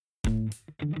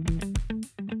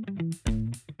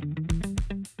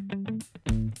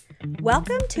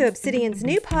Welcome to Obsidian's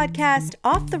new podcast,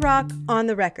 Off the Rock, On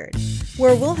the Record,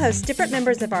 where we'll host different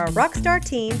members of our Rockstar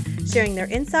team sharing their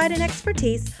insight and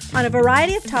expertise on a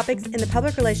variety of topics in the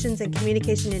public relations and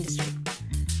communication industry.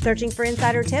 Searching for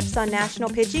insider tips on national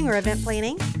pitching or event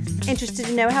planning? Interested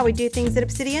to know how we do things at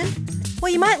Obsidian?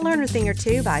 Well, you might learn a thing or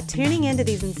two by tuning into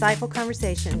these insightful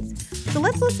conversations. So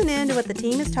let's listen in to what the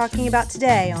team is talking about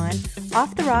today on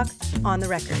Off the Rock, On the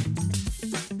Record.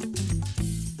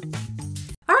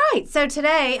 All right, so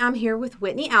today I'm here with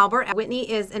Whitney Albert. Whitney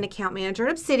is an account manager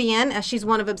at Obsidian. She's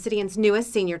one of Obsidian's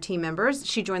newest senior team members.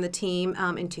 She joined the team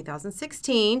in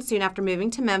 2016, soon after moving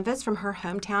to Memphis from her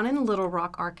hometown in Little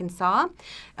Rock, Arkansas.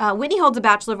 Whitney holds a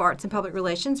Bachelor of Arts in Public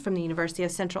Relations from the University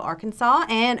of Central Arkansas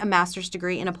and a master's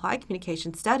degree in Applied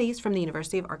Communication Studies from the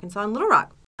University of Arkansas in Little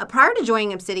Rock. Prior to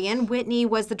joining Obsidian, Whitney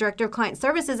was the Director of Client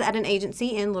Services at an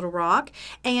agency in Little Rock,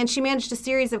 and she managed a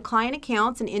series of client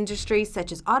accounts in industries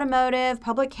such as automotive,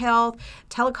 public health,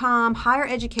 telecom, higher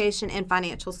education, and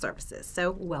financial services.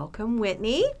 So welcome,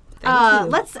 Whitney. Thank you.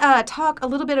 Let's talk a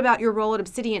little bit about your role at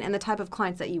Obsidian and the type of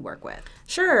clients that you work with.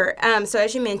 Sure. So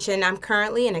as you mentioned, I'm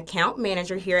currently an account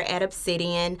manager here at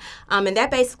Obsidian, and that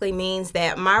basically means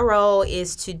that my role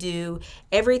is to do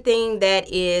everything that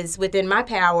is within my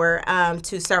power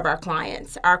to serve our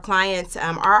clients. Our clients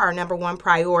are our number one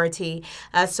priority,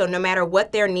 so no matter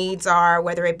what their needs are,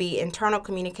 whether it be internal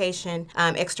communication,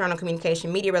 external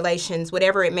communication, media relations,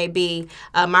 whatever it may be,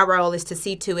 my role is to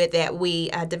see to it that we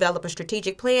develop a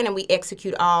strategic plan and we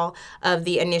execute all of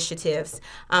the initiatives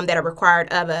that are required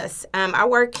of us. I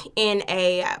work in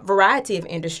a variety of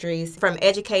industries, from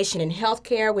education and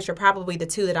healthcare, which are probably the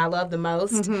two that I love the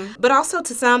most, but also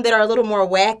to some that are a little more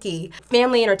wacky,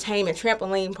 family entertainment,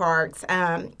 trampoline parks,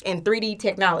 and 3D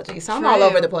technology. So I'm all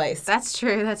over the place. That's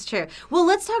true. That's true. Well,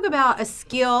 let's talk about a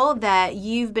skill that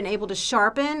you've been able to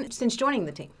sharpen since joining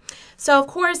the team. So, of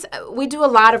course, we do a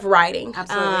lot of writing,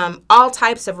 all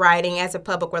types of writing as a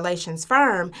public relations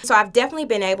firm. So I've definitely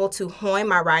been able to hone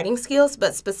my writing skills,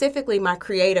 but specifically my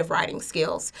creative writing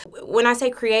skills. When I say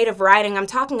creative writing, I'm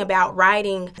talking about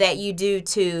writing that you do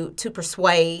to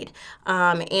persuade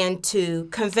and to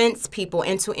convince people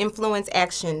and to influence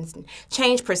actions,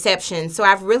 change perceptions. So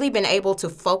I've really been able to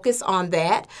focus on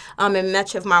that in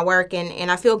much of my work,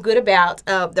 and I feel good about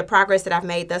the progress that I've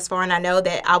made thus far, and I know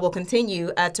that I will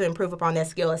continue to improve upon that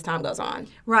skill as time goes on.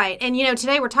 Right. And,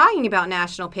 today we're talking about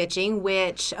national pitching,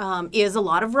 which is a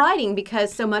lot of writing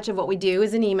because so much of what we do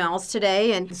is in emails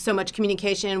today, and so much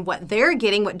communication, what they're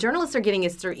getting, what journalists are getting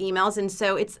is through emails. And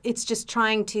so it's just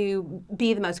trying to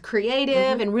be the most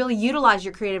creative and really utilize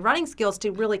your creative writing skills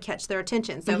to really catch their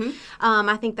attention. So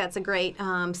I think that's a great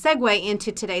segue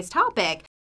into today's topic.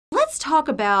 Let's talk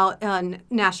about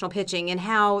national pitching and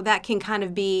how that can kind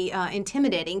of be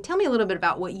intimidating. Tell me a little bit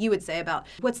about what you would say about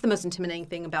what's the most intimidating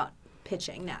thing about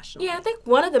pitching nationally. Yeah, I think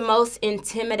one of the most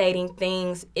intimidating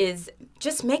things is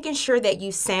just making sure that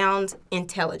you sound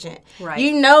intelligent. Right.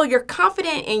 You're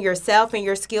confident in yourself and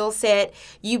your skill set.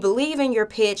 You believe in your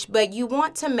pitch, but you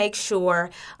want to make sure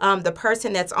the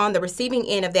person that's on the receiving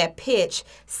end of that pitch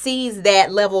sees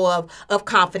that level of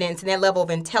confidence and that level of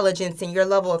intelligence and your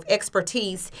level of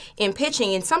expertise in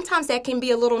pitching. And sometimes that can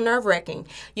be a little nerve-wracking.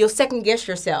 You'll second guess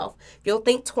yourself. You'll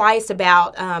think twice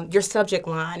about your subject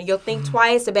line. You'll think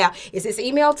twice about, is this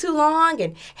email too long?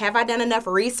 And have I done enough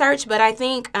research? But I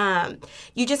think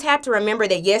you just have to remember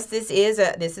that, yes, this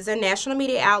is a national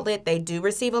media outlet. They do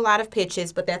receive a lot of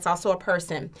pitches, but that's also a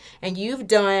person. And you've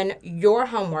done your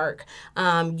homework.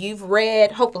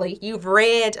 Hopefully you've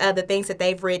read the things that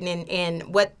they've written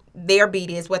and what their beat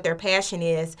is, what their passion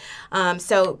is.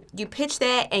 So you pitch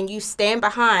that and you stand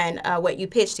behind what you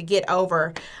pitch to get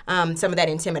over some of that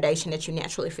intimidation that you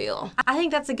naturally feel. I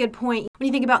think that's a good point. When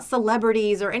you think about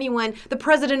celebrities or anyone, the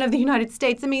president of the United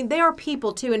States, I mean, they are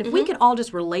people too. And if we could all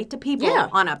just relate to people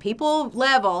on a people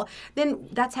level, then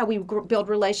that's how we build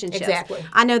relationships. Exactly.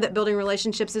 I know that building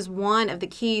relationships is one of the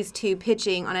keys to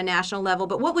pitching on a national level.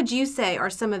 But what would you say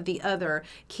are some of the other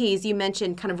keys? You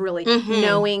mentioned kind of really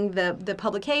knowing the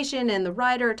publication and the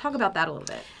writer. Talk about that a little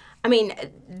bit. I mean,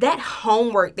 that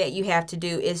homework that you have to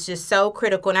do is just so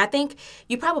critical. And I think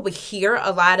you probably hear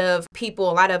a lot of people,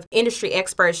 a lot of industry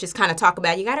experts just kind of talk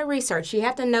about, you got to research. You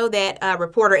have to know that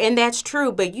reporter. And that's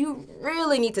true. But you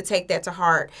really need to take that to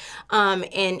heart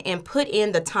and put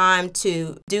in the time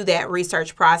to do that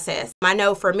research process. I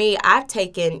know for me, I've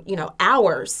taken,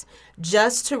 hours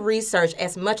just to research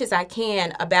as much as I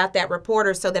can about that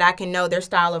reporter so that I can know their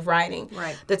style of writing.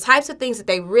 Right. The types of things that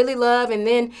they really love, and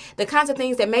then the kinds of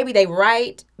things that maybe they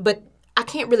write, but I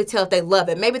can't really tell if they love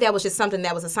it. Maybe that was just something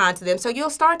that was assigned to them. So you'll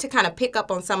start to kind of pick up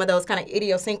on some of those kind of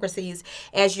idiosyncrasies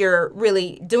as you're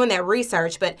really doing that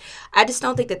research. But I just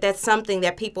don't think that that's something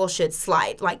that people should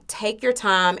slight. Like, take your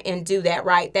time and do that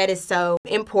right. That is so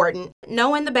important.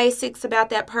 Knowing the basics about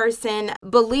that person,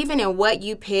 believing in what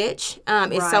you pitch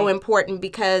is so important,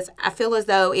 because I feel as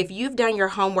though if you've done your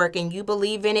homework and you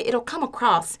believe in it, it'll come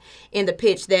across in the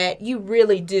pitch that you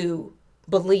really do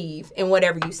believe in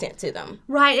whatever you sent to them.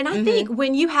 Right. And I think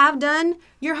when you have done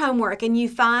your homework and you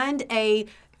find a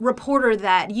reporter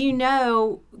that you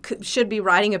know should be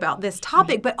writing about this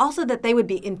topic, but also that they would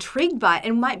be intrigued by it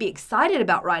and might be excited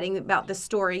about writing about this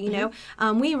story, you know,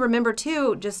 we remember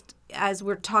too, just as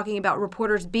we're talking about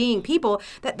reporters being people,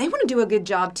 that they want to do a good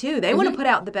job too. They want to put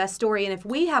out the best story. And if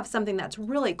we have something that's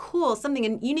really cool, something,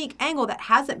 a unique angle that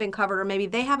hasn't been covered, or maybe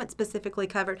they haven't specifically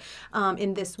covered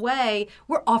in this way,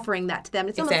 we're offering that to them.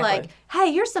 It's almost like,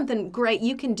 hey, here's something great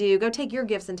you can do. Go take your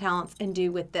gifts and talents and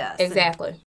do with this.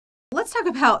 Exactly. Let's talk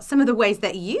about some of the ways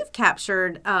that you've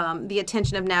captured the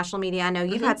attention of national media. I know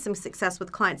you've had some success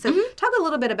with clients. So talk a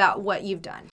little bit about what you've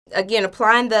done. Again,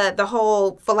 applying the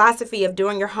whole philosophy of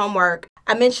doing your homework.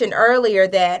 I mentioned earlier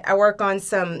that I work in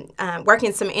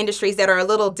some industries that are a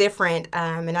little different,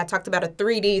 and I talked about a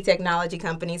 3D technology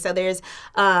company. So there's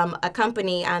a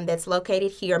company that's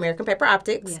located here, American Paper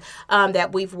Optics,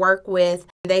 that we've worked with.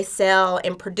 They sell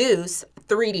and produce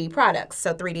 3D products,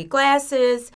 so 3D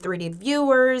glasses, 3D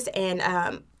viewers, and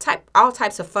all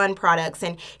types of fun products.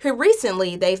 And here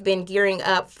recently, they've been gearing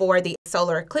up for the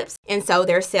solar eclipse, and so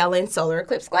they're selling solar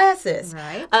eclipse glasses.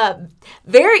 Right.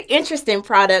 Very interesting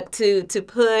product to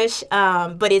push,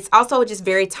 but it's also just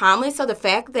very timely. So the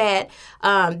fact that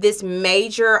this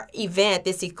major event,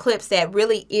 this eclipse that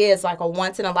really is like a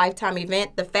once-in-a-lifetime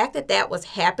event, the fact that that was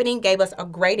happening gave us a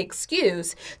great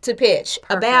excuse to pitch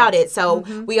about it. So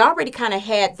we already kind of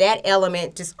had that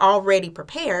element just already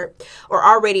prepared or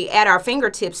already at our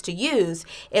fingertips to use.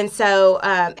 And so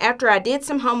after I did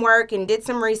some homework and did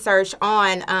some research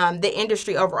on the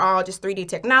industry overall, just 3D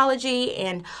technology,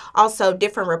 and also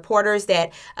different reporters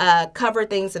that cover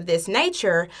things of this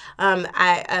nature,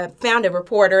 I found a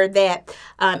reporter that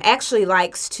actually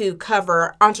likes to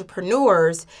cover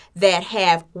entrepreneurs that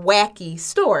have wacky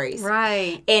stories.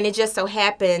 Right. And it just so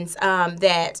happens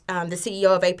that the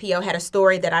CEO of APO had a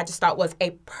story that I just thought was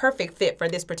a perfect fit for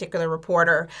this particular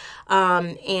reporter.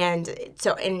 And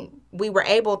we were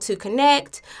able to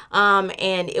connect,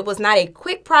 and it was not a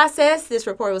quick process. This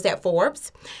reporter was at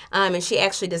Forbes, and she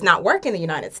actually does not work in the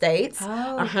United States.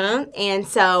 Oh. And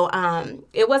so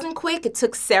it wasn't quick. It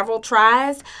took several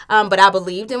tries, but I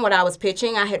believed in what I was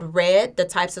pitching. I had read the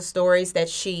types of stories that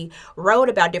she wrote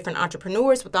about different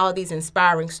entrepreneurs with all these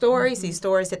inspiring stories, these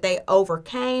stories that they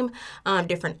overcame,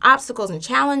 different obstacles and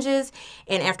challenges.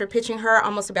 And after pitching her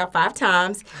almost about 5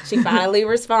 times, she finally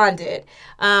responded.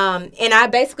 And I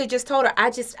basically just told her, I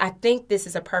think this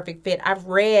is a perfect fit. I've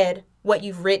read what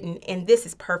you've written, and this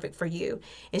is perfect for you.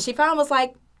 And she finally was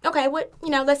like, okay,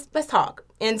 let's talk.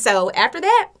 And so after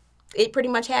that, it pretty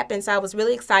much happened. So I was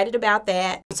really excited about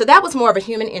that. So that was more of a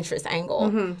human interest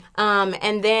angle.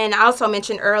 And then I also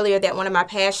mentioned earlier that one of my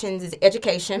passions is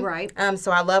education. Right.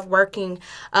 So I love working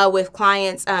with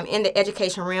clients in the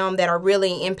education realm that are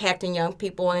really impacting young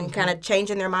people and kind of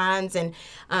changing their minds and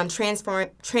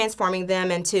transforming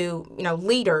them into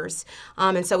leaders.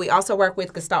 And so we also work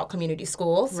with Gestalt Community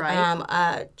Schools,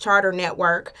 a charter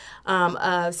network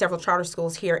of several charter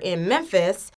schools here in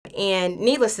Memphis. And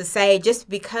needless to say, just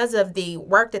because of the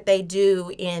work that they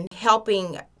do in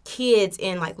helping kids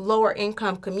in like lower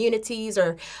income communities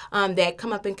or that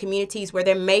come up in communities where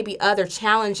there may be other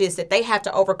challenges that they have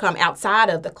to overcome outside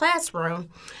of the classroom,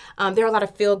 there are a lot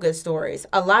of feel-good stories,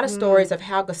 a lot of stories of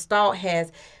how Gestalt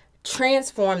has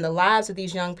transform the lives of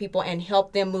these young people and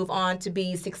help them move on to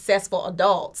be successful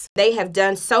adults. They have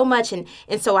done so much, and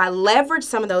so I leveraged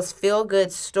some of those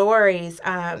feel-good stories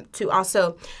to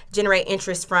also generate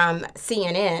interest from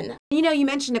CNN. You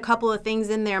mentioned a couple of things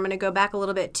in there. I'm going to go back a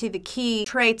little bit to the key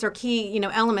traits or key,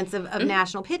 elements of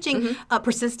national pitching.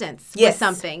 Persistence with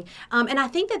something. And I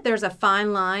think that there's a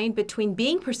fine line between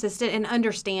being persistent and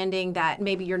understanding that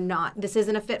maybe this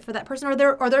isn't a fit for that person, or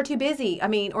they're too busy.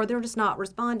 or they're just not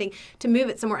responding to move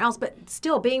it somewhere else. But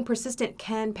still, being persistent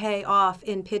can pay off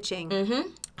in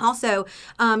pitching. Also,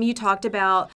 you talked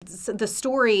about the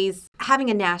stories having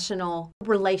a national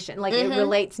relation, like it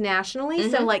relates nationally.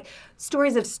 So like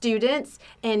stories of students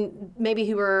and maybe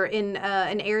who are in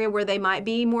an area where they might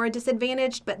be more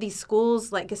disadvantaged, but these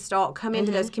schools like Gestalt come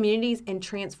into those communities and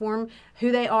transform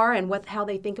who they are and how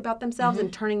they think about themselves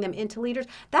and turning them into leaders.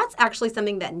 That's actually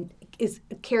something that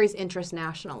carries interest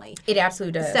nationally. It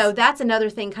absolutely does. So that's another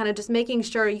thing, kind of just making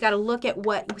sure you got to look at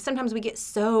sometimes we get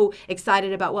so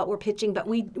excited about what we're pitching, but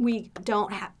we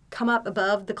don't come up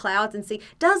above the clouds and see,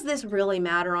 does this really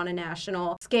matter on a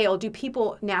national scale? Do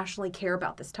people nationally care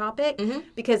about this topic?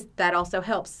 Because that also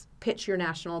helps pitch your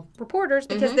national reporters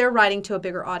because they're writing to a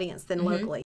bigger audience than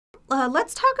locally.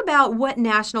 Let's talk about what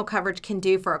national coverage can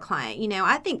do for a client.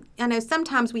 I know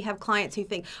sometimes we have clients who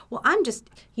think, well, I'm just,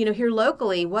 here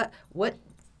locally. What?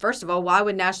 First of all, why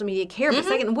would national media care? But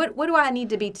second, what do I need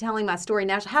to be telling my story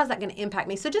national? How is that going to impact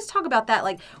me? So just talk about that,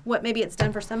 like what maybe it's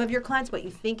done for some of your clients, what you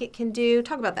think it can do.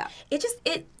 Talk about that.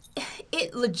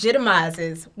 It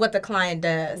legitimizes what the client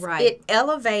does. Right. It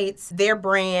elevates their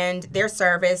brand, their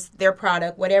service, their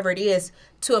product, whatever it is,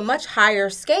 to a much higher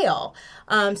scale,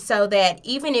 so that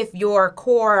even if your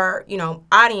core,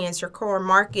 audience, your core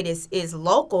market is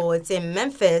local, it's in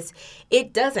Memphis,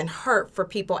 it doesn't hurt for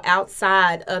people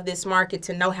outside of this market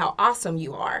to know how awesome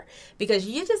you are, because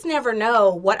you just never know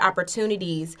what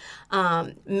opportunities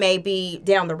may be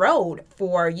down the road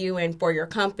for you and for your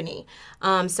company.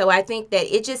 So I think that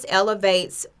it just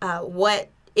elevates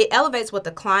what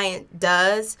the client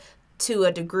does to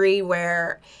a degree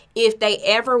where if they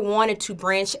ever wanted to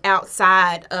branch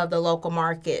outside of the local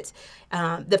market,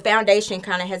 the foundation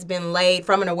kind of has been laid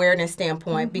from an awareness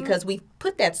standpoint because we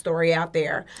put that story out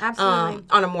there on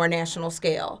a more national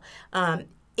scale.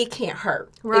 It can't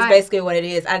hurt. Right. It's basically what it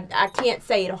is. I can't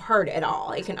say it'll hurt at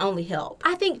all. It can only help.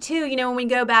 I think, too, when we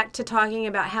go back to talking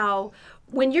about how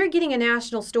when you're getting a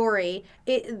national story,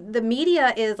 the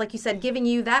media is, like you said, giving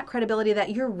you that credibility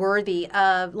that you're worthy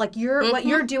of, like what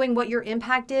you're doing, what your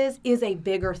impact is a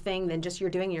bigger thing than just you're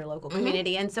doing in your local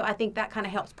community. And so I think that kind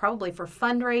of helps probably for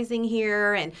fundraising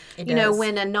here. And,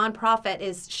 when a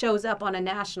nonprofit shows up on a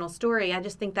national story, I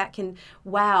just think that can,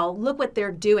 wow, look what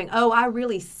they're doing. Oh, I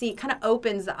really see, kind of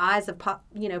opens the eyes of,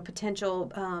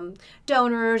 potential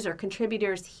donors or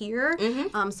contributors here.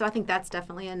 So I think that's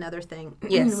definitely another thing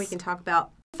we can talk about.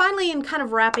 Finally, in kind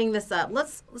of wrapping this up,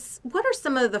 what are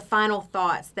some of the final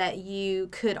thoughts that you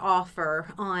could offer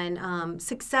on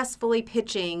successfully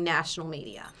pitching national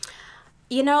media?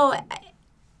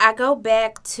 I go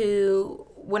back to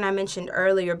when I mentioned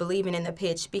earlier, believing in the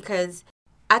pitch, because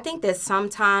I think that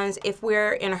sometimes if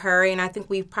we're in a hurry, and I think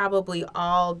we've probably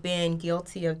all been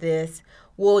guilty of this,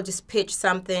 we'll just pitch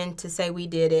something to say we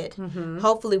did it.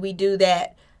 Hopefully we do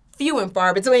that few and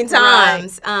far between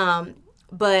times. Right.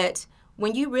 But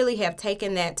when you really have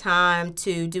taken that time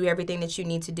to do everything that you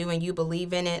need to do and you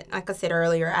believe in it, like I said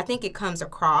earlier, I think it comes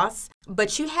across.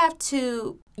 But you have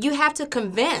to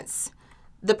convince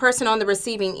the person on the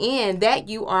receiving end that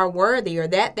you are worthy, or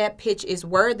that pitch is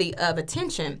worthy of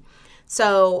attention.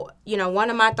 So, one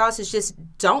of my thoughts is just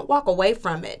don't walk away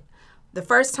from it. The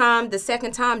first time, the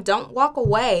second time, don't walk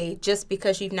away just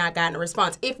because you've not gotten a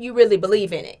response. If you really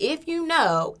believe in it, if you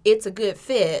know it's a good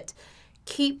fit,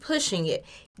 keep pushing it.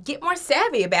 Get more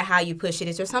savvy about how you push it.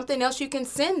 Is there something else you can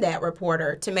send that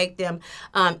reporter to make them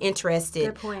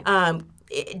interested? Good point.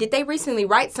 Did they recently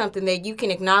write something that you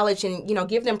can acknowledge and,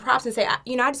 give them props and say,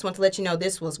 I just want to let you know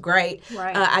this was great.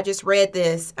 Right. I just read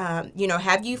this.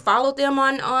 Have you followed them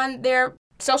on their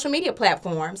social media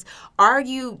platforms? Are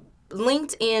you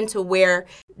linked in to where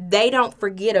they don't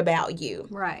forget about you?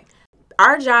 Right.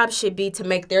 Our job should be to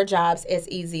make their jobs as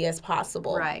easy as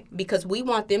possible. Right. Because we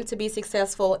want them to be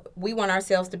successful. We want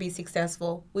ourselves to be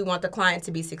successful. We want the client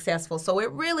to be successful. So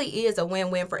it really is a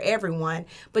win-win for everyone,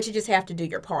 but you just have to do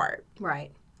your part.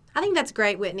 Right. I think that's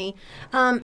great, Whitney.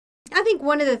 I think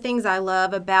one of the things I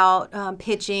love about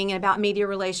pitching and about media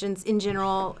relations in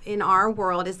general in our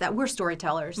world is that we're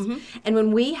storytellers. And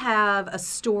when we have a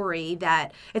story,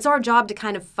 that it's our job to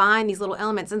kind of find these little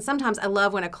elements. And sometimes I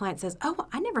love when a client says, oh,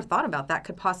 I never thought about that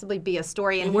could possibly be a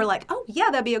story. And we're like, oh, yeah,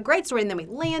 that'd be a great story. And then we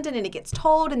land it and it gets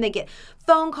told and they get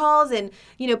phone calls and,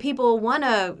 people want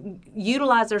to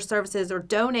utilize their services or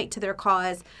donate to their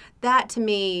cause. That, to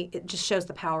me, it just shows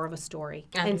the power of a story.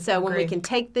 And so when we can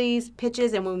take these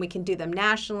pitches and when we can do them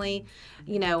nationally,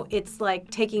 it's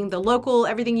like taking the local,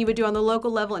 everything you would do on the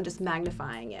local level and just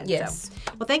magnifying it. Yes.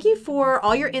 So, well, thank you for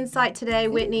all your insight today,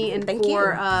 Whitney, and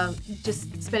for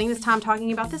just spending this time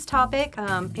talking about this topic.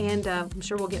 And I'm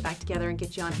sure we'll get back together and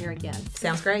get you on here again.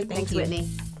 Sounds great. Thanks, you. Whitney.